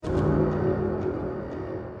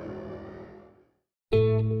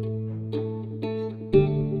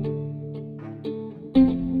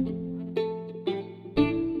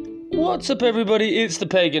What's up, everybody? It's the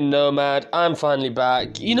Pagan Nomad. I'm finally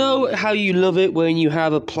back. You know how you love it when you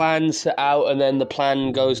have a plan set out and then the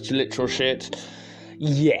plan goes to literal shit?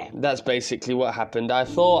 Yeah, that's basically what happened. I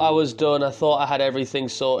thought I was done. I thought I had everything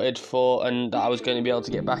sorted and I was going to be able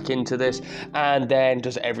to get back into this, and then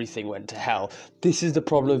just everything went to hell. This is the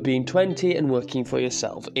problem of being 20 and working for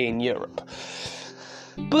yourself in Europe.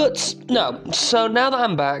 But no, so now that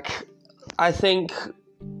I'm back, I think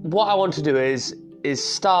what I want to do is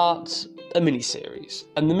start a mini-series.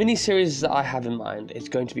 And the mini-series that I have in mind is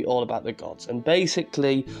going to be all about the gods. And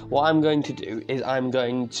basically, what I'm going to do is I'm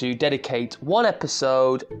going to dedicate one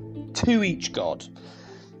episode to each god.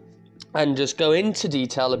 And just go into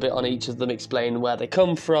detail a bit on each of them, explain where they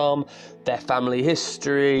come from, their family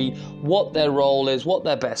history, what their role is, what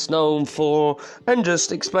they're best known for, and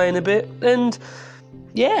just explain a bit. And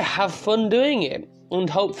yeah, have fun doing it. And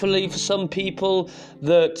hopefully for some people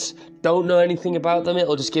that don't know anything about them,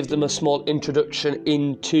 it'll just give them a small introduction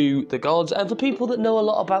into the gods. And for people that know a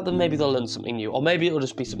lot about them, maybe they'll learn something new. Or maybe it'll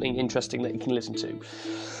just be something interesting that you can listen to.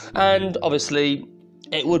 And obviously,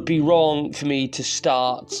 it would be wrong for me to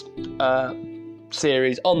start a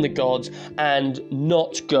series on the gods and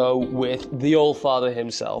not go with the All-Father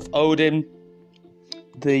himself, Odin,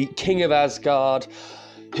 the King of Asgard,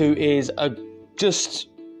 who is just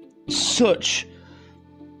such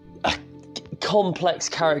a complex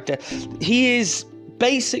character. He is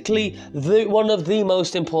basically one of the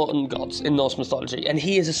most important gods in Norse mythology, and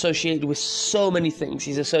he is associated with so many things.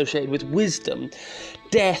 He's associated with wisdom,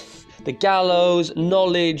 death, the gallows,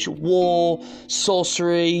 knowledge, war,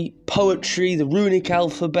 sorcery, poetry, the runic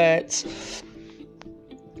alphabet.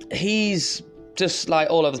 He's just like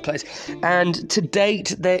all over the place. And to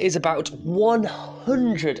date, there is about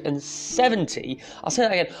 170, I'll say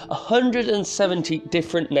that again, 170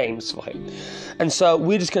 different names for him. And so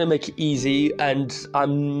we're just going to make it easy, and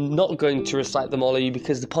I'm not going to recite them all of you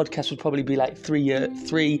because the podcast would probably be like 3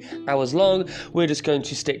 hours long. We're just going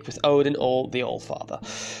to stick with Odin, or the All-Father.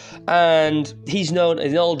 And he's known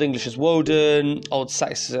in Old English as Woden, Old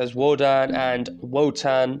Saxon as Wodan, and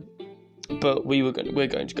Wotan. But we're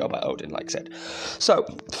going to go by Odin, like I said. So,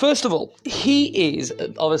 first of all, he is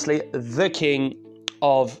obviously the king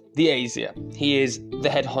of the Aesir. He is the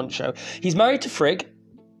head honcho. He's married to Frigg.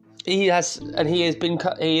 He has been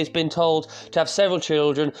told to have several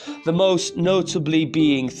children, the most notably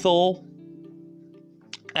being Thor.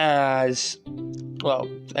 As well,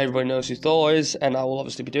 everybody knows who Thor is, and I will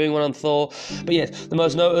obviously be doing one on Thor. But yes, the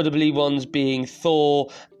most notably ones being Thor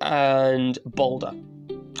and Balder.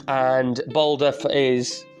 And Balder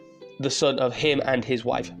is the son of him and his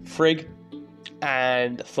wife Frigg,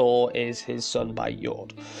 and Thor is his son by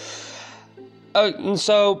Jord. And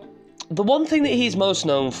so the one thing that he's most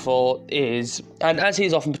known for is, and as he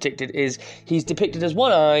is often depicted, is he's depicted as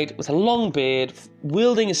one-eyed, with a long beard,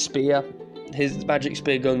 wielding a spear, his magic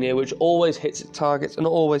spear going near, which always hits its targets and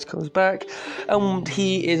always comes back. And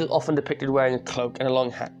he is often depicted wearing a cloak and a long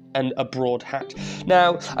hat and a broad hat.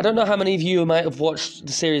 Now, I don't know how many of you might have watched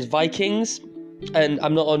the series Vikings, and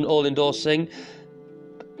I'm not on all endorsing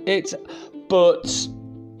it, but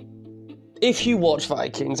if you watch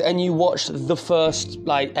Vikings and you watch the first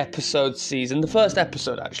the first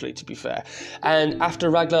episode actually, to be fair, and after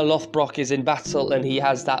Ragnar Lothbrok is in battle and he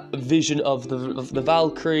has that vision of the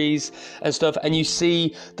Valkyries and stuff, and you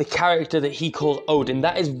see the character that he calls Odin,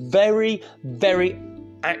 that is very, very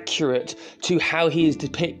accurate to how he is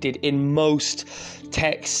depicted in most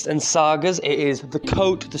texts and sagas. It is the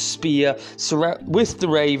coat, the spear, with the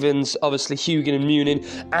ravens, obviously Hugin and Munin,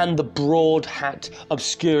 and the broad hat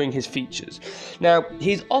obscuring his features. Now,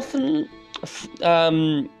 he's often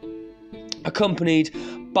accompanied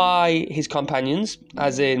by his companions,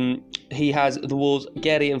 as in he has the wolves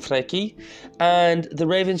Geri and Freki, and the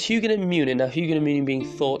ravens Hugin and Munin. Now, Hugin and Munin being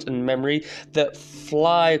thought and memory, that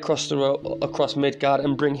fly across Midgard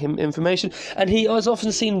and bring him information. And he is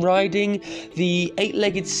often seen riding the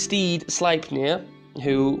 8-legged steed Sleipnir,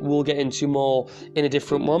 who we'll get into more in a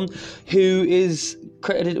different one, who is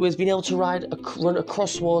credited with being able to run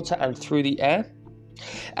across water and through the air.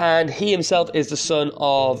 And he himself is the son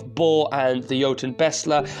of Bor and the Jotun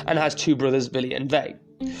Bestla, and has 2 brothers, Vili and Ve.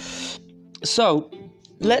 So,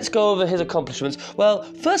 let's go over his accomplishments. Well,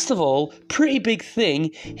 first of all, pretty big thing,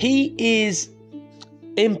 he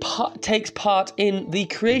takes part in the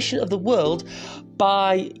creation of the world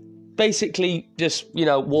by basically just,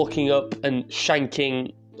 walking up and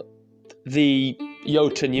shanking the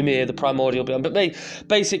Jotun, Ymir, the primordial beyond. But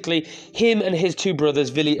basically, him and his two brothers,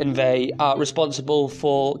 Vili and Ve, are responsible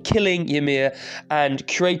for killing Ymir and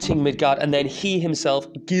creating Midgard, and then he himself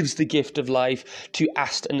gives the gift of life to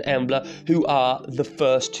Ast and Embla, who are the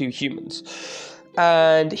first two humans.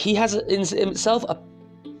 And he has in himself a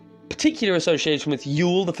particular association with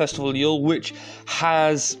Yule, the festival Yule, which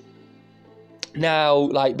has now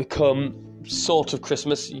become sort of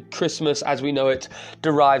Christmas. Christmas, as we know it,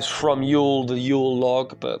 derives from Yule, the Yule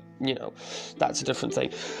log, but that's a different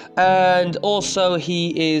thing. And also,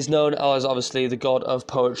 he is known as obviously the god of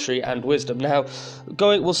poetry and wisdom. Now,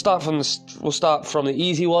 we'll start from the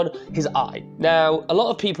easy one, his eye. Now, a lot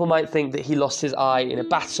of people might think that he lost his eye in a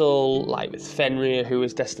battle, like with Fenrir, who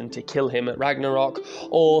was destined to kill him at Ragnarok,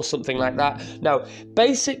 or something like that. Now,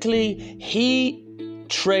 basically, he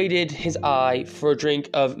traded his eye for a drink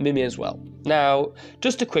of Mimir's well. Now,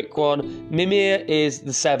 just a quick one, Mimir is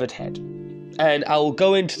the severed head. And I'll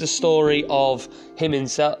go into the story of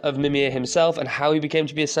Mimir himself and how he became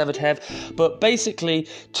to be a severed head. But basically,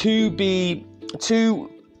 to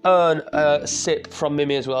earn a sip from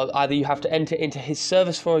Mimir's well, either you have to enter into his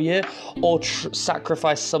service for a year or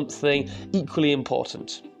sacrifice something equally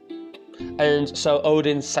important. And so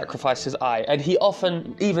Odin sacrificed his eye. And he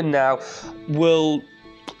often, even now, will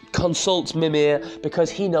consult Mimir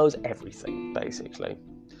because he knows everything, basically.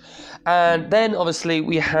 And then obviously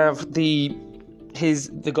we have the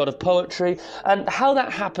god of poetry, and how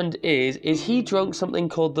that happened is he drank something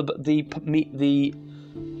called the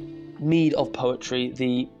mead of poetry,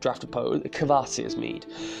 the draft of poetry, Kvasir's mead.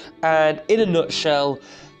 And in a nutshell,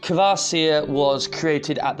 Kvasir was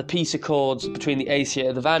created at the peace accords between the Aesir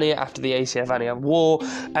and the Vanir after the Aesir-Vanir war,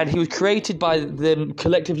 and he was created by them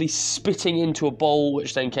collectively spitting into a bowl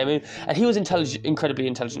which then came in, and he was incredibly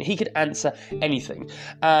intelligent. He could answer anything,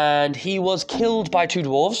 and he was killed by two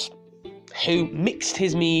dwarves who mixed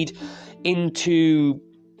his blood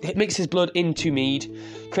into mead,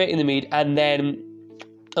 creating the mead, and then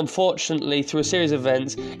unfortunately, through a series of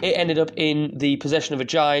events, it ended up in the possession of a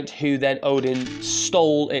giant who then Odin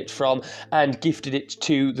stole it from and gifted it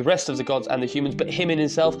to the rest of the gods and the humans, but him in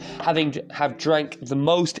himself, have drank the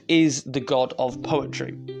most, is the god of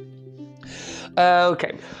poetry.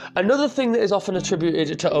 Okay, another thing that is often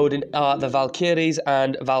attributed to Odin are the Valkyries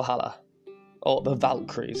and Valhalla, or the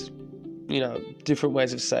Valkyries, different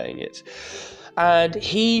ways of saying it. And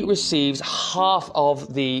he receives half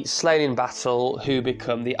of the slain in battle who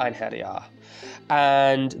become the Einherjar.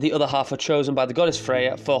 And the other half are chosen by the goddess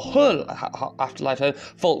Freya for her afterlife home,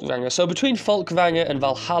 Folkvanger. So between Folkvanger and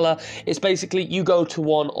Valhalla, it's basically you go to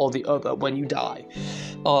one or the other when you die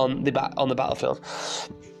on the battlefield.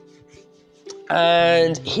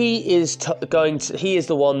 And he is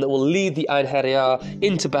the one that will lead the Einherjar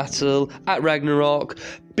into battle at Ragnarok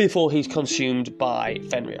before he's consumed by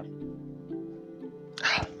Fenrir.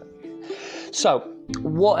 So,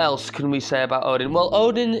 what else can we say about Odin? Well,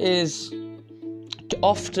 Odin is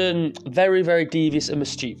often very, very devious and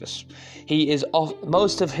mischievous.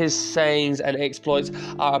 Most of his sayings and exploits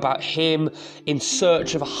are about him in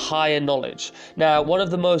search of a higher knowledge. Now, one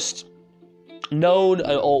of the most known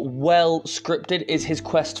or well scripted is his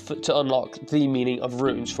quest to unlock the meaning of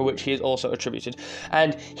runes, for which he is also attributed.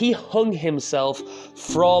 And he hung himself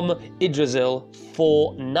from Yggdrasil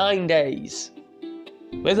for 9 days.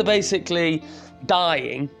 With basically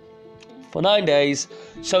dying for 9 days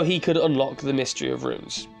so he could unlock the mystery of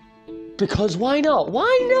runes. Because why not?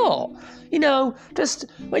 Why not? Just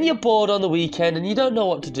when you're bored on the weekend and you don't know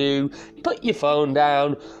what to do, put your phone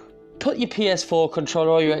down, put your PS4 controller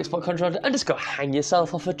or your Xbox controller and just go hang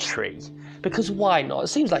yourself off a tree. Because why not? It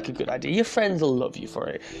seems like a good idea. Your friends will love you for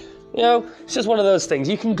it. It's just one of those things.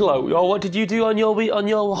 You can gloat. Oh, what did you do on your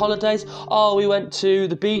holidays? Oh, we went to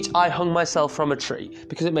the beach. I hung myself from a tree.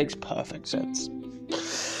 Because it makes perfect sense.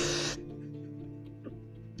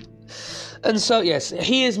 And so, yes,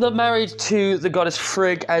 he is not married to the goddess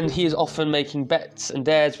Frigg, and he is often making bets and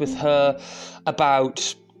dares with her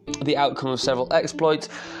about the outcome of several exploits.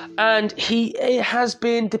 And he has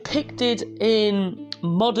been depicted in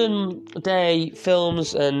modern day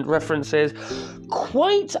films and references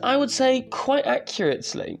quite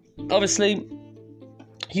accurately. Obviously,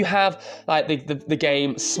 you have the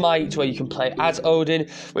game Smite, where you can play as Odin,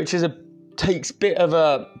 which takes a bit of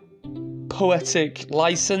a poetic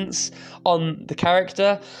license on the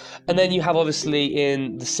character. And then you have obviously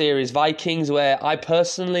in the series Vikings, where I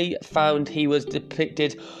personally found he was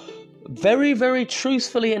depicted very, very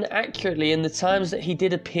truthfully and accurately in the times that he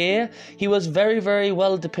did appear. He was very, very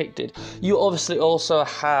well depicted. You obviously also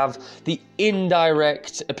have the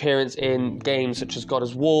indirect appearance in games such as God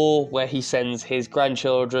of War, where he sends his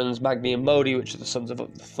grandchildren, Magni and Modi, which are the sons of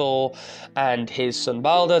Thor, and his son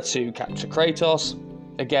Balder to capture Kratos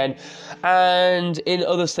again, and in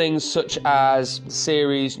other things such as the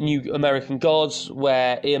series New American Gods,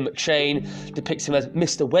 where Ian McShane depicts him as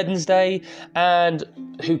Mr. Wednesday, and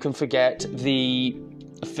who can forget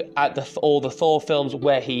all the Thor films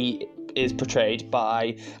where he is portrayed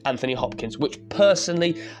by Anthony Hopkins, which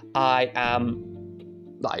personally I am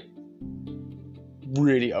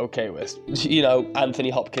really okay with.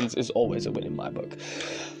 Anthony Hopkins is always a win in my book.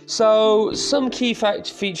 So, some key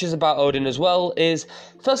features about Odin as well is,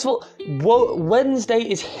 first of all, Wednesday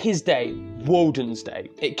is his day, Woden's day.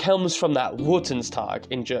 It comes from that, Wotanstag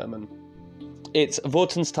in German. It's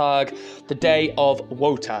Wotanstag, the day of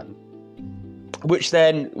Wotan, which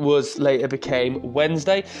then later became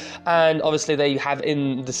Wednesday. And obviously they have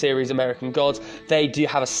in the series American Gods, they do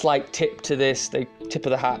have a slight tip to this, they tip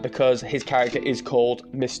of the hat, because his character is called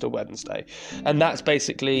Mr. Wednesday. And that's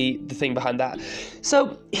basically the thing behind that.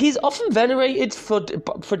 So he's often venerated for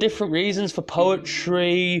different reasons, for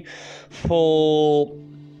poetry,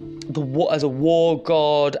 as a war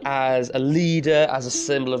god, as a leader, as a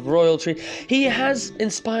symbol of royalty. He has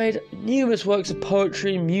inspired numerous works of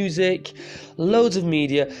poetry, music, loads of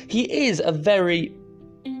media. He is a very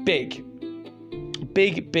big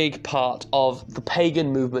part of the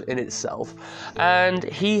pagan movement in itself, and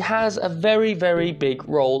he has a very, very big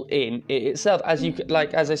role in it itself. As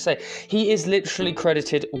I say, he is literally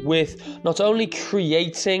credited with not only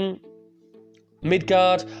creating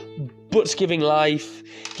Midgard, but giving life.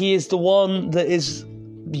 He is the one that is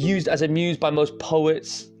used as a muse by most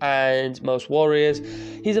poets and most warriors.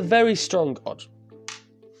 He's a very strong god.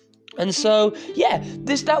 And so, yeah,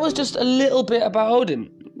 that was just a little bit about Odin.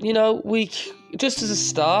 Just as a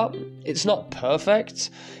start, it's not perfect,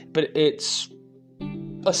 but it's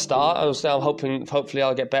a start. I'm hopefully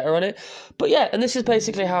I'll get better on it. But yeah, and this is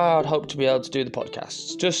basically how I'd hope to be able to do the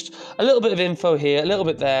podcasts. Just a little bit of info here, a little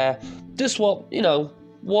bit there, just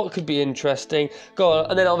what could be interesting. Go on.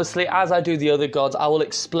 And then obviously, as I do the other gods, I will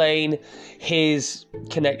explain his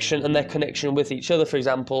connection and their connection with each other. For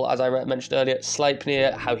example, as I mentioned earlier,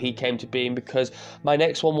 Sleipnir, how he came to being, because my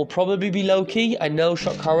next one will probably be Loki. I know,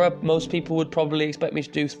 shock horror, most people would probably expect me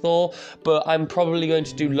to do Thor, but I'm probably going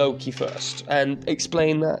to do Loki first and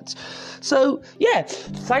explain that. So yeah,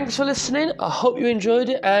 thanks for listening. I hope you enjoyed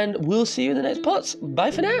it, and we'll see you in the next pods.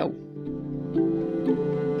 Bye for now.